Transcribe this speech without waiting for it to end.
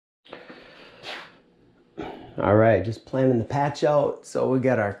All right, just planning the patch out. So we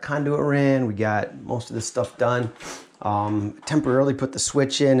got our conduit ran, we got most of this stuff done. Temporarily put the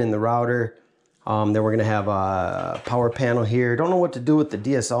switch in the router. Then we're gonna have a power panel here. Don't know what to do with the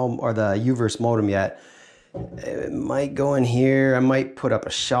DSL or the UVerse modem yet. It might go in here. I might put up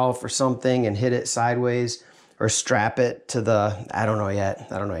a shelf or something and hit it sideways or strap it to the, I don't know yet.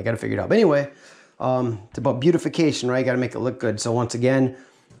 I don't know, I gotta figure it out. But anyway, it's about beautification, right? Gotta make it look good. So once again,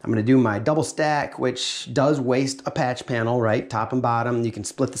 I'm gonna do my double stack, which does waste a patch panel, right? Top and bottom. You can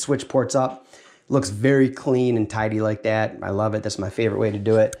split the switch ports up. It looks very clean and tidy like that. I love it. That's my favorite way to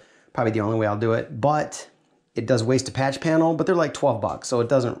do it. Probably the only way I'll do it. But it does waste a patch panel, but they're like 12 bucks. So it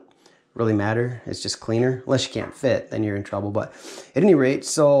doesn't really matter. It's just cleaner. Unless you can't fit, then you're in trouble. But at any rate,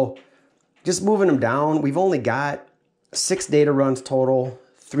 so just moving them down. We've only got 6 data runs total,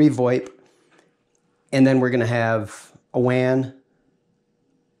 3 VoIP. And then we're gonna have a WAN,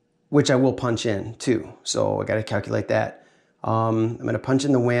 which I will punch in too. So I got to calculate that. I'm going to punch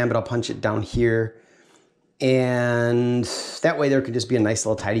in the WAN, but I'll punch it down here. And that way there could just be a nice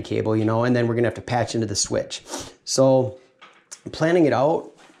little tidy cable, you know, and then we're going to have to patch into the switch. So planning it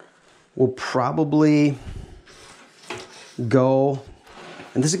out, we'll probably go,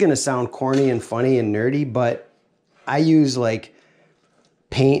 and this is going to sound corny and funny and nerdy, but I use like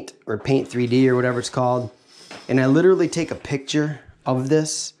Paint or Paint 3D or whatever it's called. And I literally take a picture of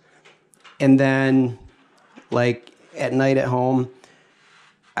this. And then, like, at night at home,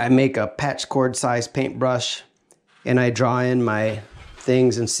 I make a patch cord size paintbrush and I draw in my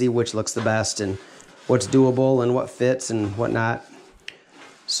things and see which looks the best and what's doable and what fits and whatnot.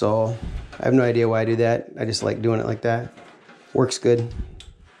 So, I have no idea why I do that. I just like doing it like that. Works good.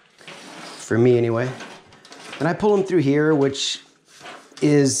 For me, anyway. And I pull them through here, which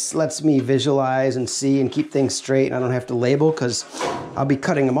lets me visualize and see and keep things straight. And I don't have to label because I'll be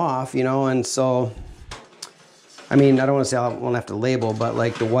cutting them off, you know, and so, I mean, I don't want to say I won't have to label, but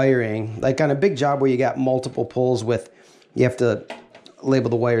like the wiring, like on a big job where you got multiple pulls you have to label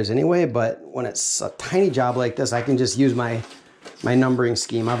the wires anyway, but when it's a tiny job like this, I can just use my numbering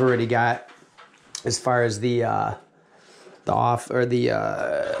scheme. I've already got, as far as the off, or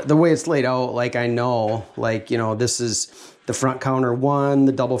the way it's laid out, like I know, like, you know, this is the front counter 1,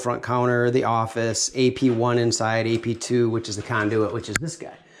 the double front counter, the office, AP1 inside, AP2, which is the conduit, which is this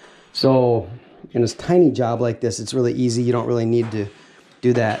guy. So in a tiny job like this, it's really easy. You don't really need to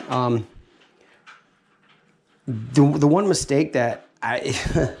do that. The one mistake that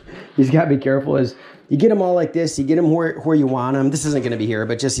you got to be careful is you get them all like this. You get them where you want them. This isn't going to be here,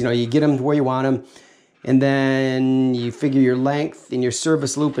 but just, you know, you get them where you want them. And then you figure your length and your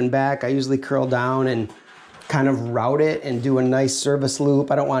service loop and back. I usually curl down and kind of route it and do a nice service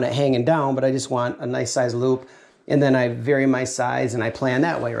loop. I don't want it hanging down, but I just want a nice size loop. And then I vary my size and I plan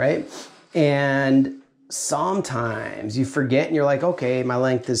that way, right? And sometimes you forget and you're like, okay, my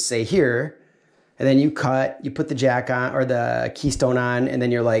length is, say, here. And then you put the jack on or the keystone on, and then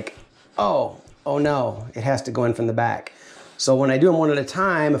you're like, oh no, it has to go in from the back. So when I do them one at a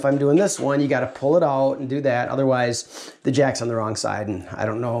time, if I'm doing this one, you got to pull it out and do that. Otherwise, the jack's on the wrong side, and I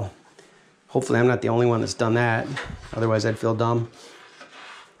don't know. Hopefully, I'm not the only one that's done that. Otherwise, I'd feel dumb.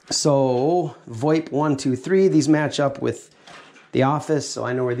 So VoIP 1, 2, 3. These match up with the office, so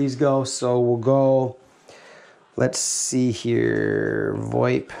I know where these go. So we'll go, let's see here.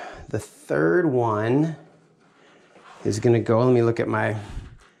 VoIP, the third one is going to go. Let me look at my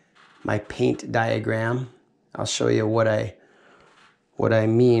paint diagram. I'll show you what I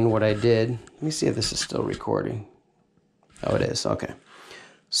mean, what I did. Let me see if this is still recording. Oh, it is. Okay.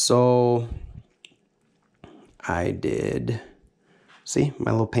 So I did, see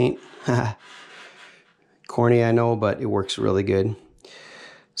my little paint? Corny, I know, but it works really good.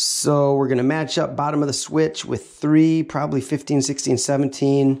 So we're going to match up bottom of the switch with 3, probably 15, 16,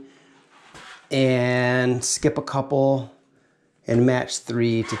 17, and skip a couple and match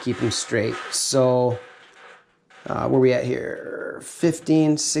 3 to keep them straight. So where we at here?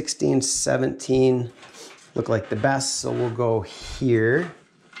 15, 16, 17 look like the best, so we'll go here.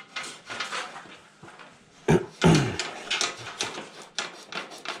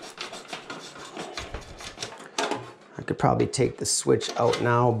 I could probably take the switch out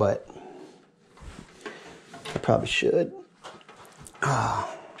now, but I probably should.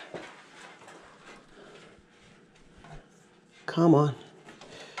 Oh. Come on.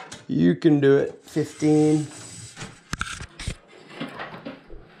 You can do it. 15.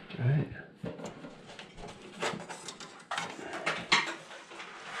 All right.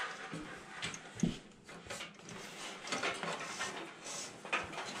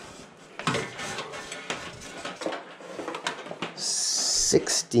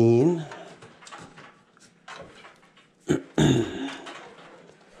 $16.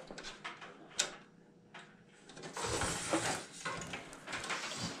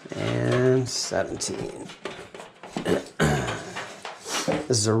 17. This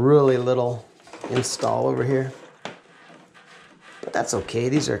is a really little install over here, but that's okay.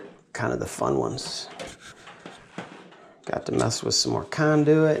 These are kind of the fun ones. Got to mess with some more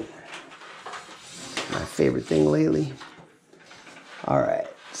conduit. My favorite thing lately. All right,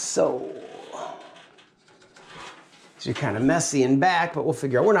 so these are kind of messy in back, but we'll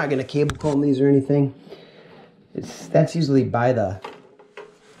figure out. We're not going to cable comb these or anything. That's usually by the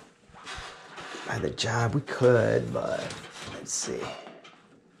job. We could, but let's see.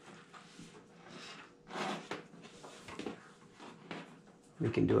 We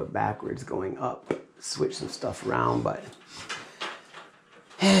can do it backwards going up, switch some stuff around, but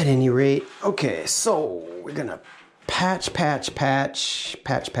at any rate, okay, so we're gonna patch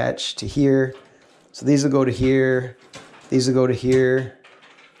to here. So these will go to here, these will go to here,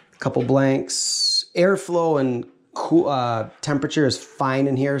 a couple blanks. Airflow and temperature is fine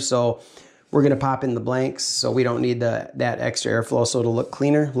in here, so we're gonna pop in the blanks so we don't need that extra airflow, so it'll look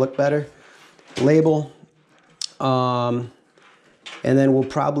cleaner, look better. Label. And then we'll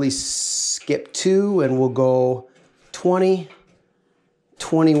probably skip 2 and we'll go 20,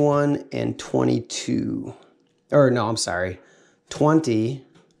 21, and 22. Or no, I'm sorry, 20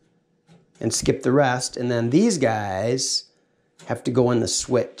 and skip the rest. And then these guys have to go in the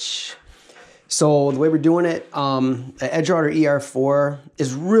switch. So the way we're doing it, the EdgeRouter ER4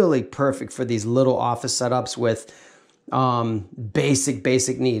 is really perfect for these little office setups with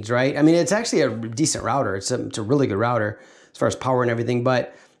basic needs, right? I mean, it's actually a decent router. It's a really good router as far as power and everything,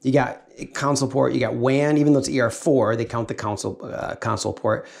 but you got console port, you got WAN, even though it's ER4, they count the console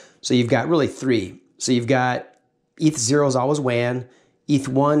port. So you've got really 3. So you've got ETH0 is always WAN,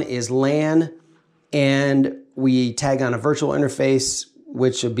 ETH1 is LAN, and we tag on a virtual interface,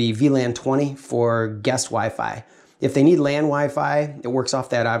 which would be VLAN 20 for guest Wi-Fi. If they need LAN Wi-Fi, it works off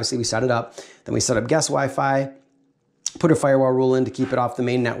that. Obviously, we set it up. Then we set up guest Wi-Fi, put a firewall rule in to keep it off the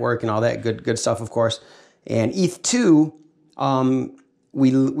main network and all that good stuff, of course. And ETH2,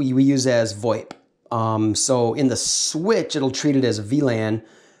 we use as VoIP. So in the switch, it'll treat it as a VLAN,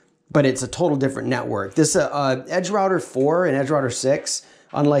 but it's a total different network. This EdgeRouter 4 and EdgeRouter 6,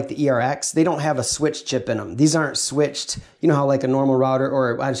 unlike the ERX, they don't have a switch chip in them. These aren't switched. You know how like a normal router,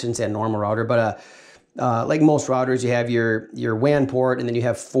 or I shouldn't say a normal router, but like most routers, you have your WAN port, and then you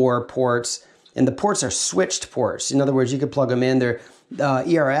have 4 ports, and the ports are switched ports. In other words, you could plug them in there.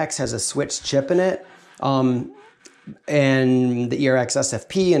 ERX has a switch chip in it. And the ERX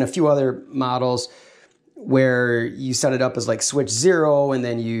SFP and a few other models where you set it up as like switch 0 and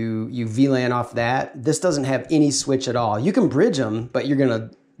then you VLAN off that. This doesn't have any switch at all. You can bridge them, but you're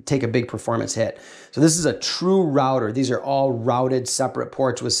gonna take a big performance hit. So this is a true router. These are all routed separate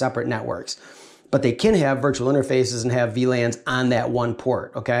ports with separate networks, but they can have virtual interfaces and have VLANs on that one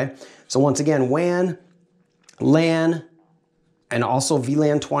port, okay? So once again, WAN, LAN, and also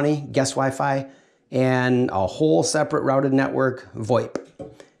VLAN 20, guest Wi-Fi, and a whole separate routed network, VoIP.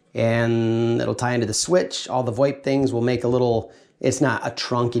 And it'll tie into the switch. All the VoIP things will make a little, it's not a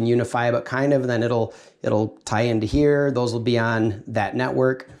trunk in Unify, but kind of, and then it'll tie into here. Those will be on that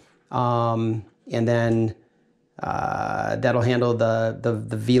network. And then that'll handle the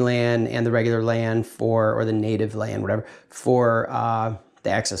VLAN and the regular LAN or the native LAN, whatever, for the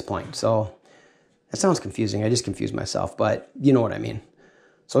access point. So that sounds confusing. I just confused myself, but you know what I mean.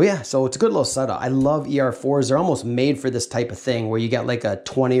 So yeah, so it's a good little setup. I love ER4s. They're almost made for this type of thing where you got like a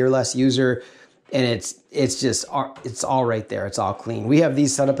 20 or less user and it's all right there. It's all clean. We have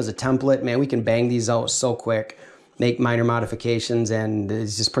these set up as a template. Man, we can bang these out so quick, make minor modifications, and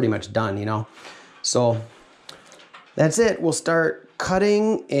it's just pretty much done, you know? So that's it. We'll start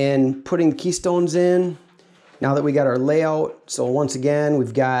cutting and putting the keystones in now that we got our layout. So once again,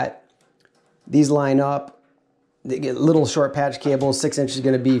 we've got these line up. They get little short patch cables. 6 inches is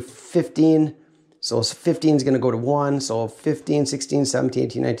going to be 15. So 15 is going to go to 1. So 15, 16, 17,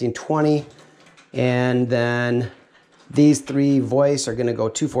 18, 19, 20. And then these 3 voice are going to go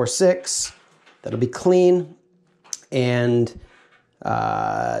 2, 4, 6. That'll be clean. And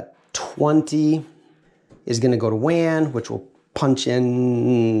 20 is going to go to WAN, which will punch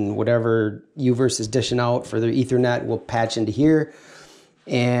in whatever UVerse is dishing out for their Ethernet. We'll patch into here.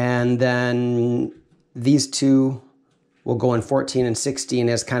 And then these 2 will go in 14 and 16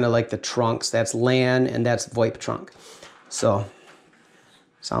 as kind of like the trunks. That's LAN and that's VoIP trunk. So,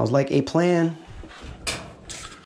 sounds like a plan.